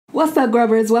What's up,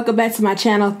 Grubbers? Welcome back to my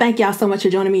channel. Thank y'all so much for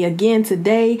joining me again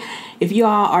today. If you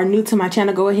all are new to my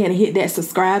channel, go ahead and hit that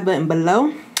subscribe button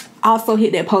below. Also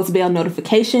hit that post bell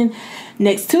notification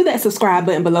next to that subscribe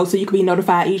button below so you can be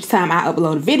notified each time I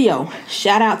upload a video.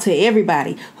 Shout out to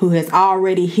everybody who has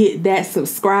already hit that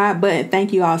subscribe button.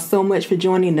 Thank you all so much for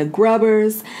joining the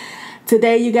Grubbers.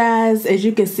 Today, you guys, as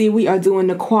you can see, we are doing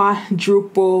the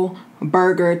quadruple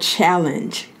burger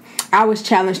challenge. I was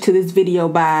challenged to this video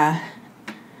by...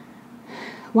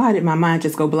 Why did my mind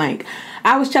just go blank?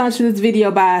 I was challenged to this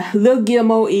video by Lil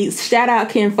Gilmo Eats. Shout out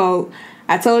Kinfolk.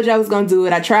 I told you I was going to do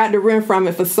it. I tried to run from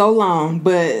it for so long,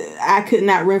 but I could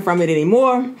not run from it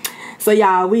anymore. So,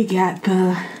 y'all, we got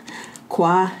the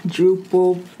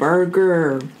quadruple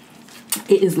burger.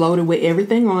 It is loaded with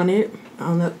everything on it. I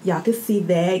don't know if y'all can see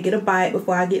that. Get a bite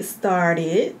before I get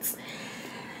started.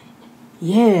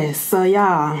 Yes, so,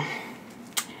 y'all,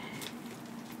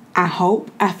 I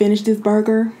hope I finish this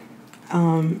burger.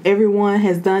 Everyone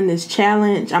has done this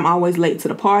challenge. I'm always late to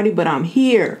the party, but I'm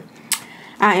here.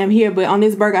 I am here, but on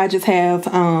this burger, I just have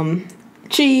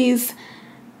cheese,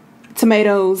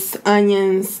 tomatoes,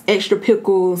 onions, extra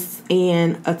pickles,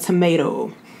 and a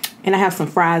tomato. And I have some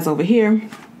fries over here.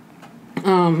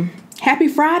 Happy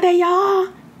Friday, y'all.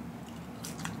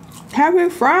 Happy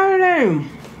Friday.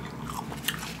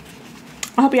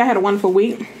 I hope y'all had a wonderful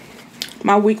week.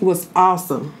 My week was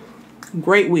awesome.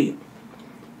 Great week.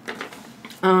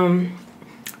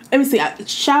 Let me see.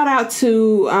 Shout out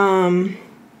to,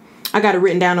 I got it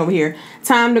written down over here.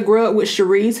 Time to Grub with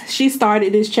Cherise. She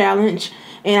started this challenge.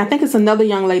 And I think it's another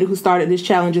young lady who started this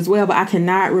challenge as well, but I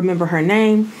cannot remember her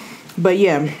name. But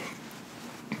yeah.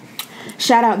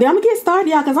 Shout out. I'm going to get started,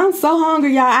 y'all, because I'm so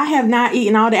hungry, y'all. I have not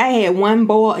eaten all day. I had one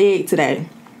boiled egg today.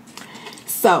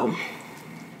 So,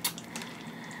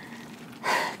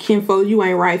 Kinfo, you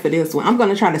ain't right for this one. I'm going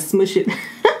to try to smush it.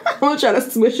 I'm going to try to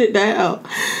smush it down.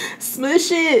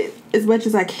 Smush it as much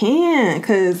as I can.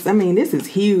 Because, I mean, this is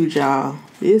huge, y'all.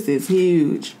 This is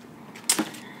huge.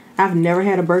 I've never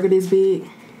had a burger this big.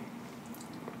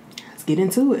 Let's get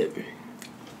into it.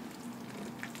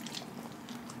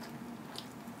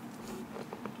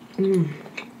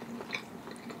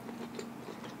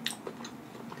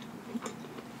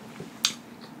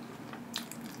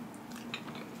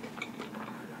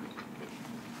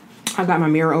 I got my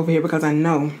mirror over here because I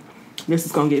know this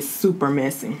is going to get super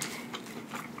messy.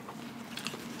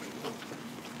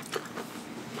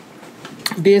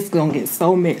 This is going to get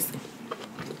so messy.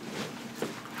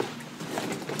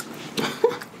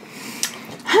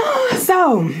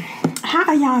 So, how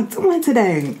are y'all doing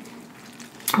today?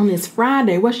 On this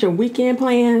Friday, what's your weekend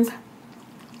plans?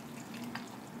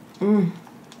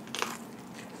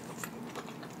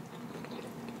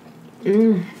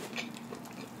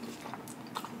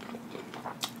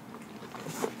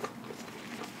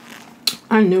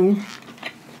 I knew.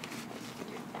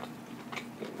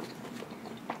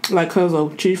 Like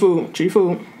Cuzzo, cheap food, cheap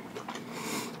food.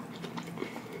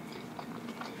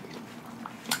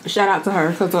 Shout out to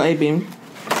her, Cuzzo AB.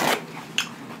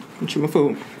 Cheap my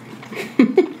food.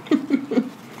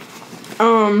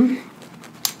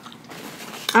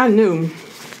 I knew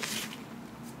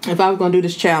if I was gonna do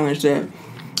this challenge that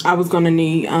I was gonna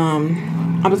need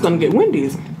I was gonna get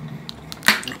Wendy's.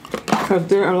 Because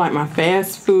they're like my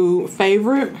fast food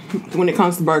favorite when it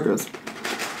comes to burgers.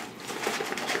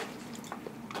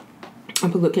 I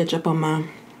put a little ketchup on my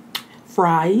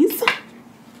fries.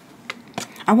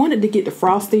 I wanted to get the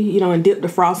Frosty, you know, and dip the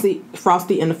Frosty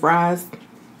in the fries.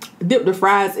 Dip the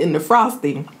fries in the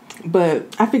Frosty.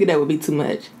 But I figured that would be too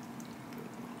much.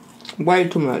 Way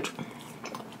too much.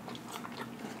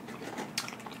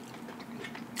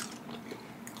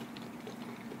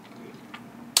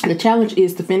 The challenge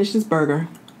is to finish this burger.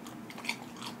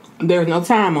 There's no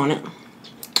time on it.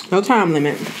 No time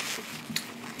limit.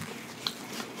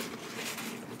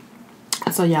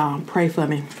 So y'all pray for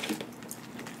me.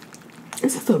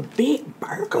 This is a big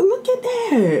burger. Look at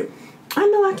that. I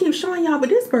know I keep showing y'all, but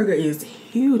this burger is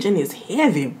huge and it's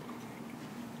heavy.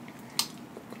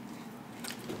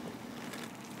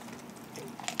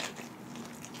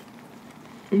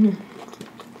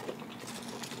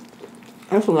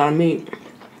 That's a lot of meat.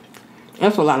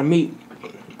 That's a lot of meat.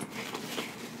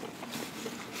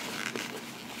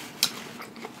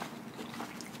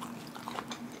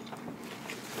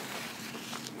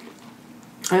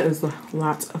 That is a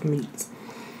lot of meat.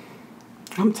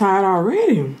 I'm tired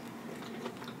already.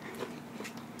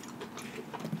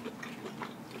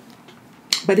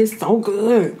 But it's so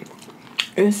good.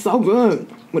 It's so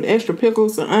good. With extra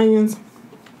pickles and onions.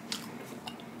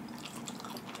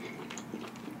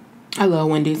 I love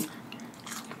Wendy's.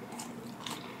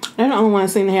 They're the only one that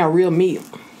seem to have real meat.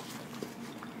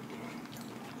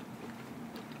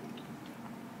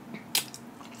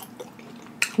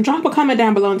 Drop a comment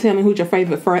down below and tell me who's your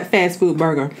favorite fast food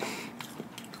burger.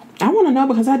 I want to know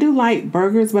because I do like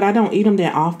burgers, but I don't eat them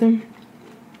that often.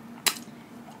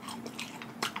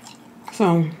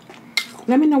 So,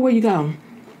 let me know where you go.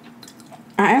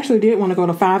 I actually did want to go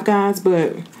to Five Guys,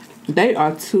 but they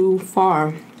are too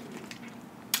far.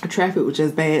 The traffic was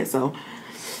just bad, so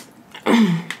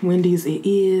Wendy's it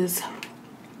is.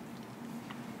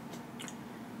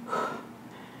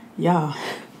 Y'all.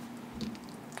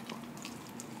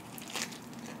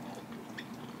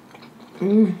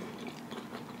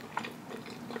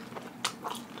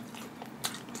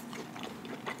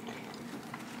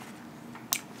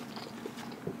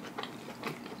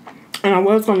 And I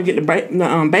was going to get the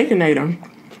Baconator.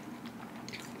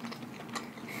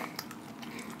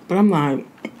 But I'm like,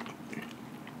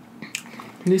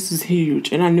 this is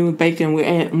huge. And I knew bacon would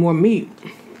add more meat.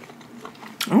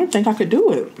 I don't think I could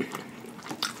do it.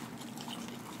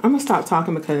 I'm going to stop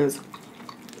talking because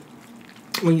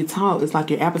when you talk, it's like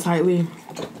your appetite leaves.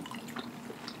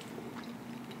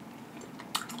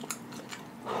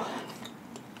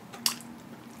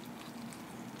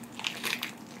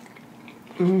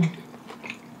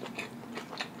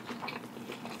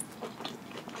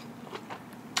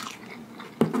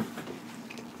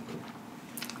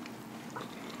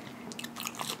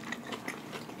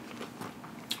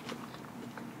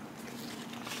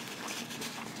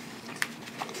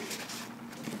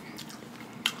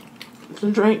 To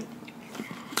drink,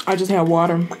 I just have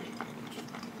water.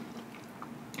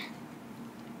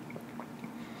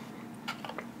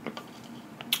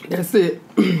 That's it.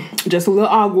 Just a little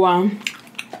agua.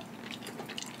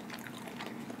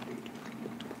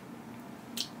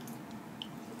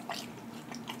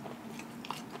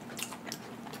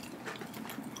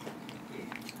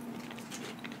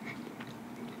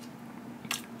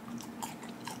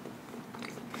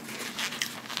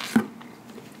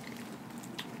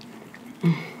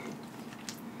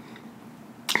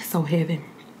 So heavy.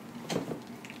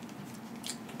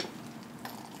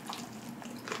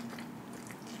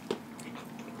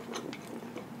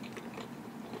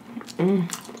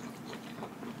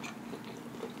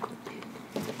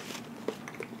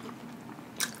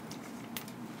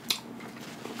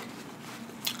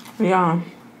 Yeah.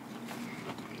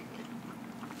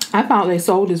 I thought they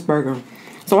sold this burger.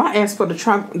 So I asked for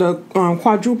the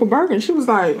quadruple burger, and she was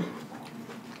like,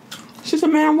 she said,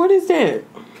 "Ma'am, what is that?"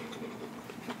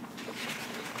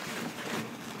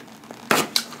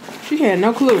 She had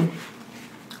no clue.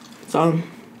 So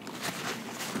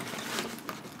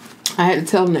I had to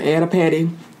tell them to add a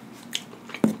patty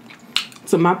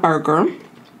to my burger.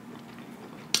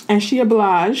 And she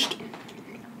obliged.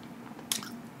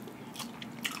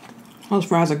 Those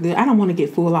fries are good. I don't want to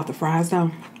get full off the fries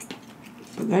though.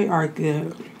 But they are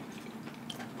good.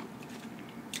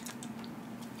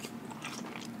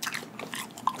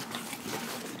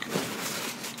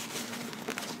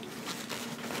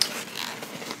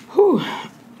 Whew.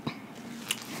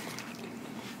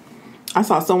 I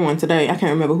saw someone today, I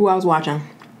can't remember who I was watching,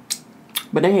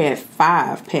 but they had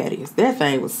 5 patties. That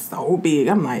thing was so big.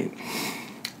 I'm like,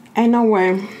 ain't no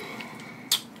way.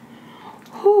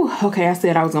 Whew. Okay, I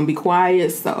said I was gonna be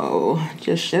quiet, so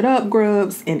just shut up,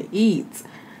 Grubbs, and eat.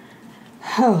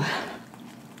 Oh.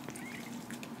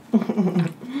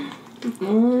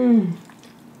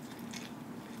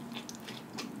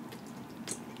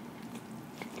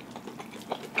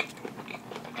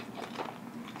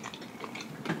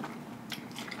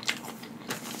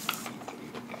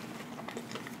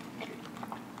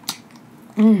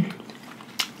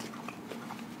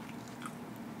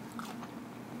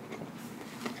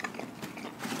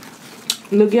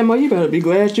 Look, Emma, you better be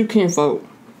glad you can, folk.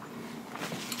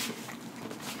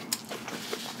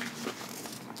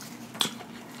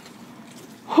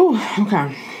 Whew,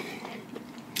 okay.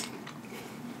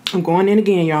 I'm going in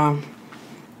again, y'all.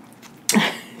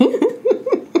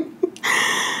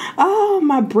 Oh,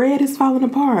 my bread is falling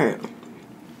apart.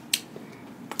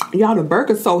 Y'all, the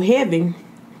burger's so heavy.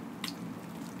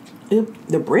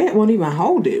 The bread won't even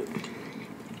hold it.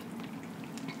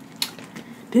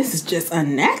 This is just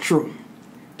unnatural.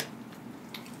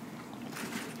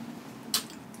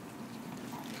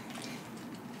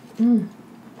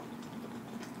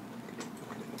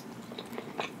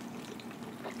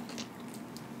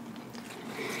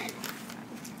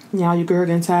 Y'all, your girl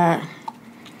getting tired.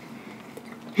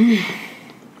 A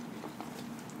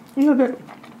little bit.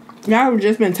 Y'all have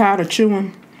just been tired of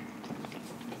chewing.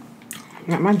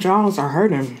 My jaws are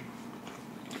hurting.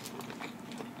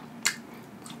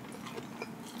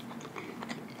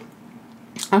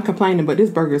 I'm complaining, but this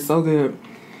burger is so good.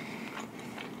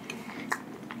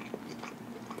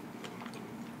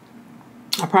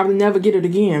 I probably never get it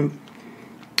again,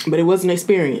 but it was an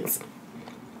experience.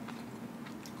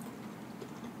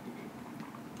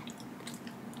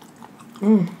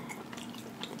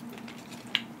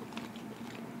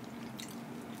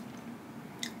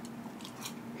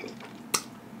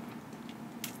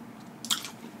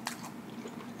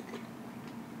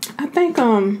 I think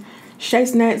Shay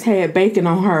Snacks had bacon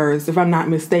on hers, if I'm not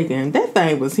mistaken. That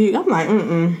thing was huge. I'm like,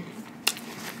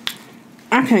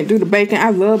 I can't do the bacon. I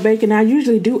love bacon. I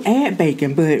usually do add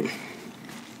bacon, but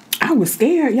I was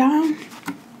scared, y'all.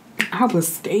 I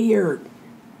was scared.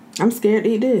 I'm scared to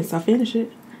eat this. I finish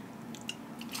it.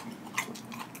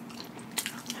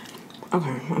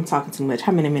 Okay, I'm talking too much.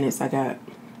 How many minutes I got?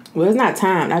 Well, it's not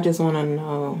timed. I just want to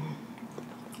know.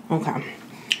 Okay.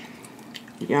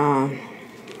 Y'all.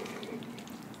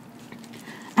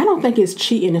 I don't think it's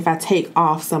cheating if I take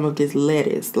off some of this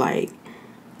lettuce. Like,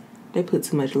 they put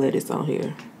too much lettuce on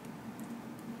here.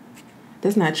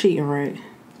 That's not cheating, right?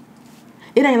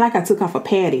 It ain't like I took off a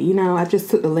patty, you know? I just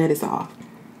took the lettuce off.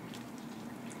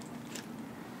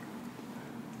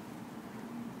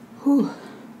 Whew.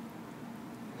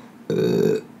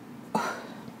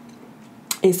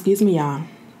 Excuse me, y'all.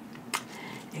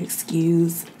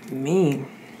 Excuse me.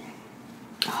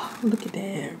 Oh, look at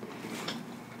that.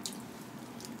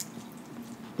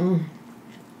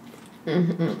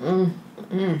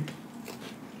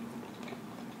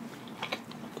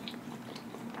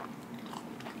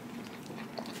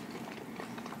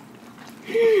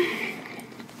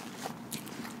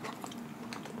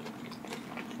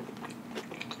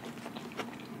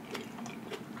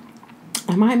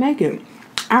 I might make it.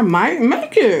 I might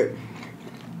make it.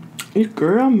 This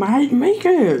girl might make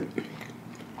it.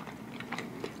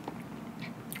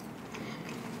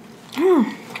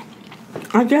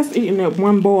 I guess eating that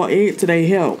one boiled egg today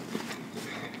helped.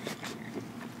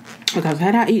 Because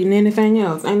had I eaten anything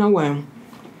else, ain't no way.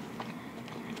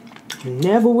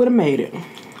 Never would have made it.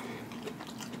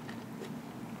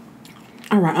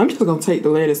 Alright, I'm just going to take the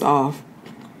lettuce off.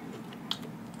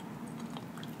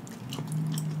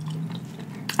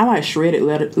 I like shredded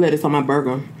lettuce on my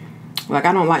burger. Like,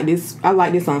 I don't like this. I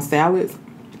like this on salads.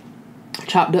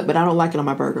 Chopped up, but I don't like it on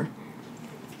my burger.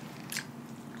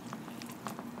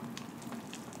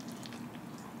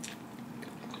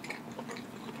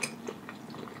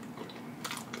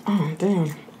 Oh,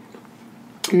 damn.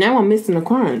 Now I'm missing the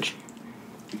crunch.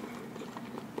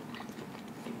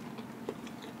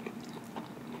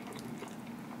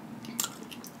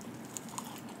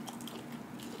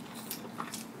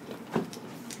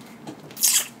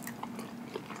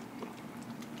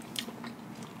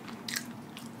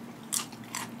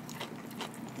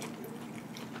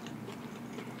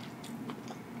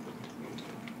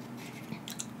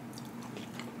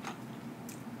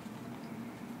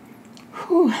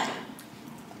 Whew.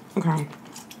 Okay.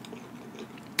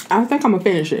 I think I'm gonna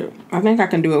finish it. I think I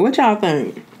can do it. What y'all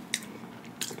think?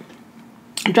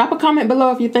 Drop a comment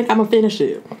below if you think I'm gonna finish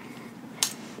it.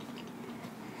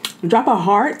 Drop a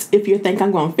heart if you think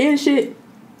I'm gonna finish it.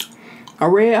 A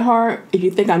red heart if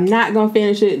you think I'm not gonna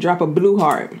finish it. Drop a blue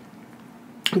heart.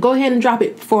 Go ahead and drop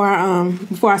it before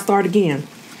I start again.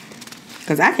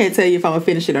 Because I can't tell you if I'm gonna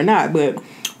finish it or not, but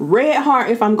red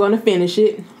heart if I'm going to finish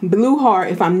it. Blue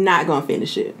heart if I'm not going to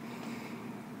finish it.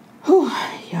 Whew,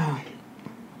 yeah.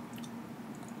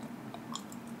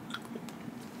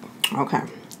 Okay.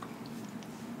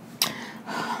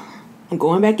 I'm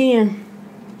going back in.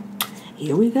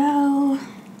 Here we go.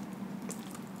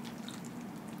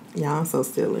 Y'all, I'm so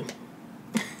silly.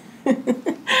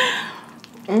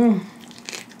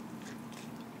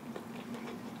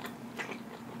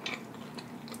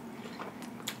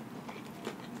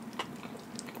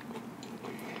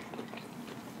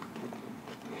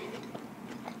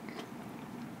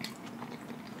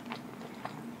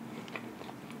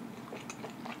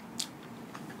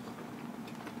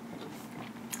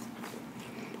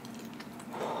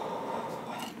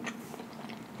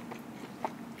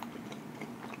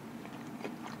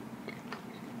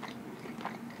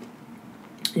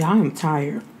 Yeah, I am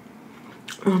tired.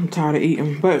 I'm tired of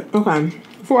eating. But, okay.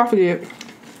 Before I forget,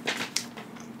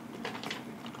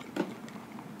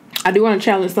 I do want to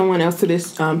challenge someone else to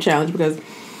this challenge because,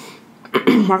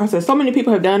 like I said, so many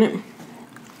people have done it.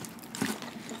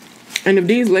 And if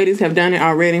these ladies have done it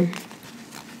already,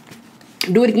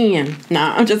 do it again.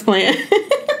 Nah, I'm just playing.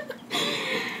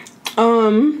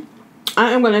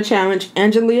 I am going to challenge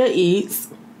Angelia Eats,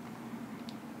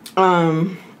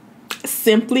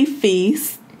 Simply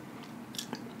Feast,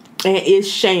 and It's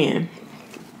Shan.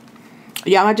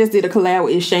 Y'all, I just did a collab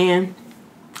with It's Shan,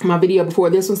 my video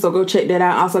before this one, so go check that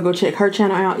out. Also, go check her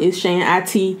channel out, It's Shan,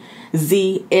 ITZSHAN.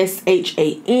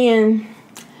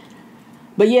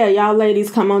 But yeah, y'all ladies,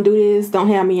 come on, do this. Don't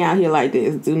have me out here like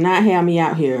this. Do not have me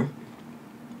out here.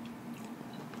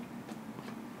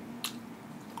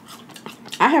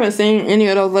 I haven't seen any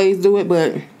of those ladies do it,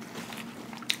 but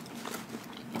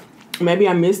maybe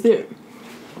I missed it.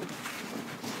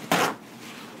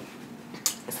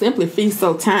 Simply Feast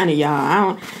so tiny,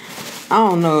 y'all. I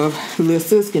don't know if little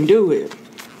sis can do it.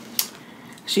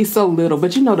 She's so little,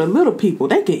 but you know the little people,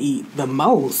 they can eat the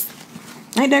most.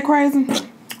 Ain't that crazy?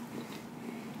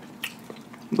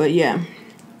 But yeah.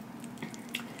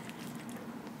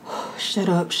 Shut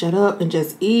up, and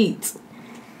just eat.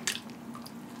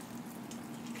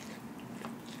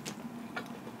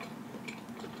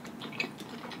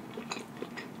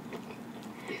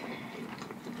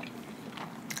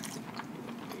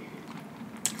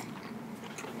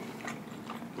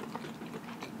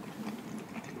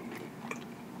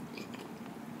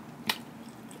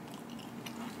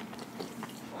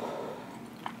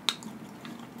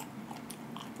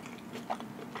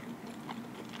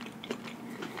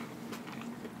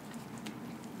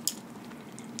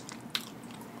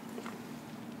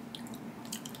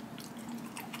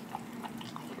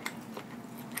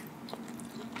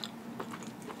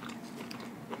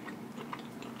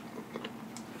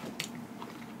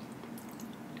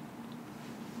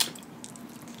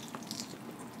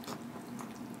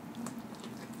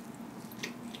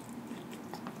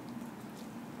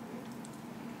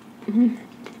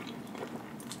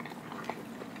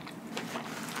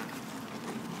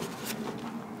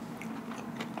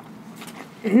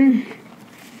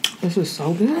 This is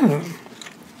so good.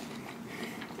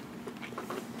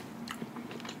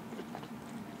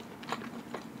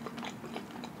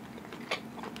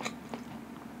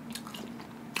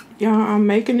 Y'all, I'm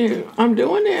making it. I'm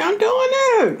doing it.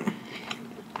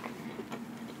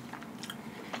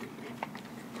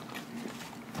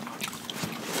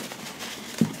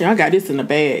 Y'all got this in the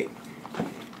bag.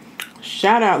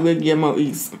 Shout out Lil Guillermo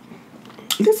East.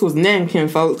 This was Nankin,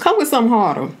 folks. Come with something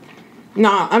harder.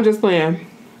 Nah, I'm just playing.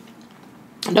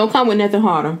 Don't come with nothing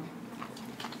harder.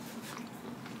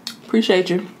 Appreciate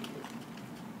you.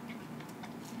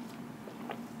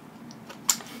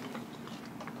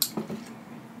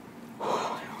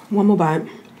 One more bite.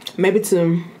 Maybe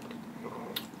two.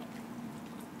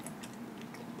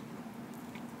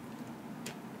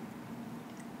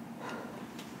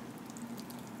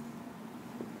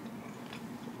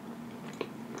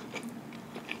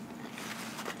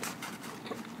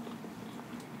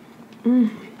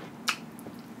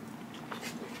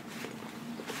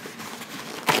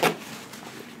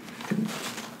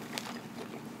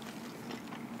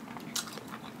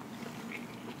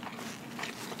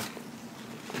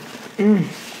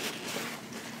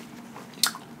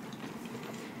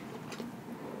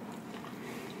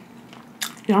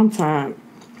 Yeah, I'm tired.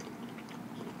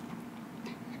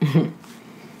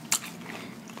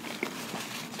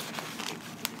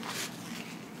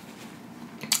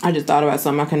 I just thought about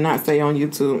something I cannot say on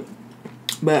YouTube.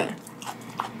 But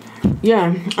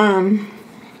yeah,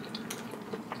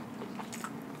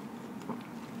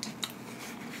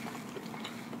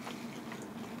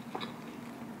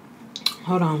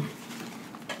 hold on.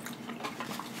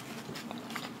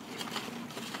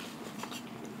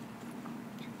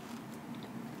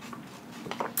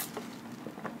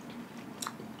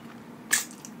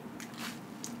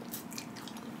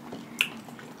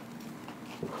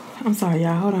 I'm sorry,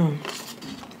 y'all. Hold on.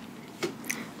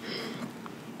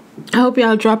 I hope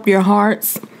y'all drop your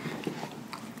hearts.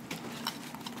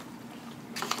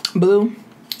 Blue,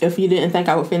 if you didn't think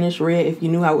I would finish. Red, if you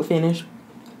knew I would finish.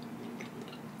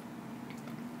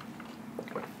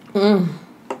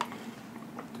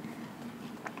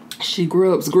 She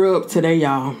grubbed today,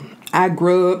 y'all. I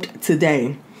grubbed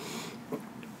today.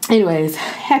 Anyways,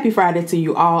 happy Friday to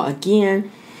you all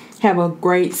again. Have a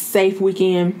great, safe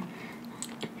weekend.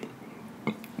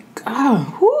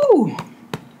 God, whoo.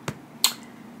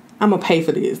 I'm gonna pay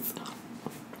for this.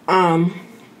 Oh,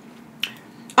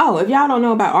 if y'all don't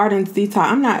know about Arden's Detox,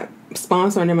 I'm not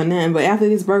sponsoring them or nothing, but after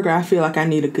this burger, I feel like I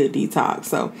need a good detox.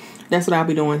 So that's what I'll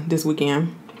be doing this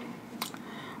weekend.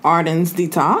 Arden's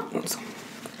Detox.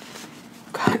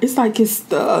 God, it's like it's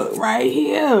stuck right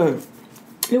here.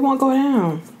 It won't go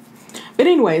down. But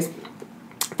anyways,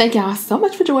 thank y'all so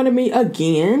much for joining me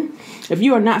again. If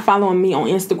you are not following me on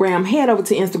Instagram, head over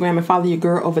to Instagram and follow your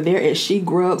girl over there at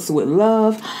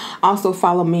SheGrubbsWithLove. Also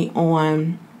follow me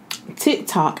on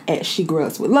TikTok at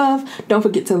SheGrubbsWithLove. Don't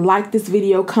forget to like this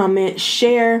video, comment,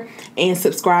 share, and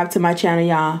subscribe to my channel,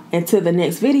 y'all. Until the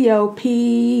next video,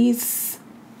 peace.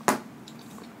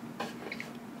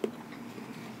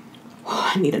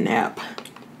 Oh, I need a nap.